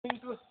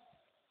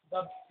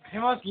the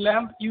famous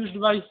lamp used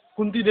by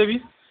Kuntidevi.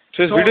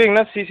 So it's videoing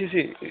na? See. Is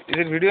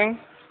it videoing?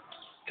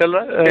 चल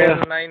रहा है?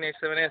 10, 9, 8,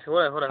 7 ऐसे हो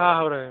रहा है.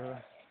 हाँ हो रहा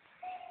है.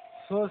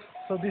 So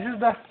this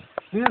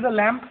is the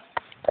lamp.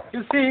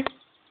 You see,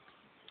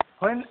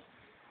 when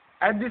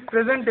at this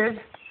present age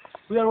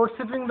we are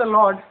worshipping the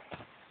Lord,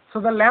 so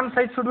the lamp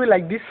size should be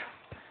like this.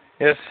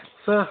 Yes.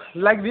 So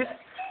like this.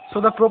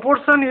 So the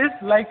proportion is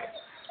like.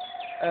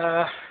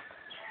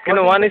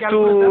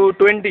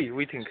 1:20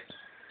 we think.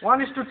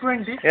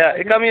 1:20.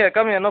 Yeah, come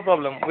here, no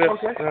problem.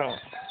 Okay.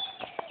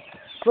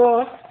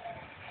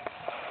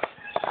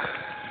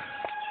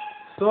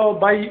 So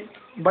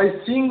by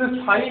seeing the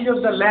size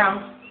of the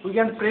lamp, we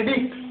can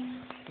predict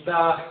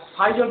the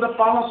size of the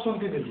palm of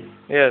Kuntidevi.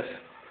 Yes.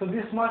 So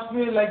this must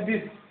be like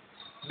this,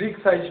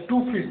 big size,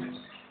 2 feet.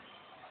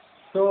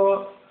 So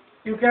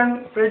you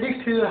can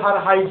predict her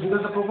height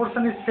because the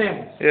proportion is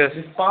same. Yes.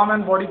 This palm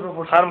and body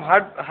proportion.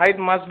 Her height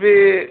must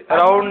be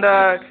around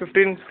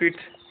 15 feet.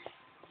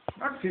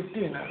 Not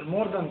 15,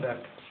 more than that.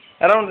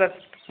 Around that,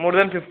 more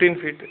than 15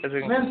 feet, I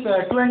think. Means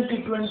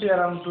 20,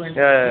 around 20.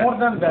 Yeah. More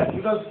than that,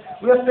 because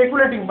we are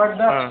speculating, but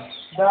the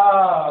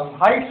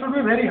height should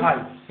be very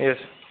high. Yes.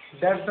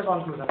 That's the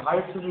conclusion.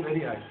 Height should be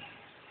very high.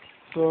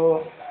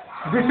 So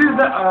this is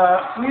the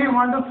we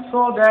want to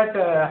show that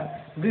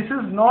this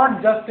is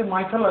not just a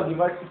mythology,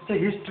 but it's a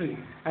history.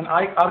 And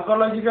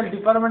archaeological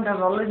department has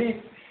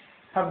already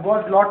have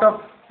got lot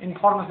of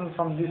information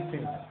from these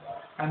things.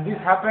 And this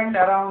happened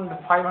around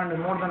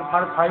more than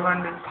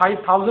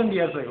 5,000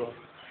 years ago.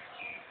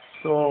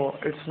 So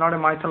it's not a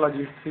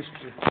mythology, it's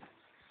history.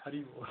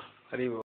 Hari Bol.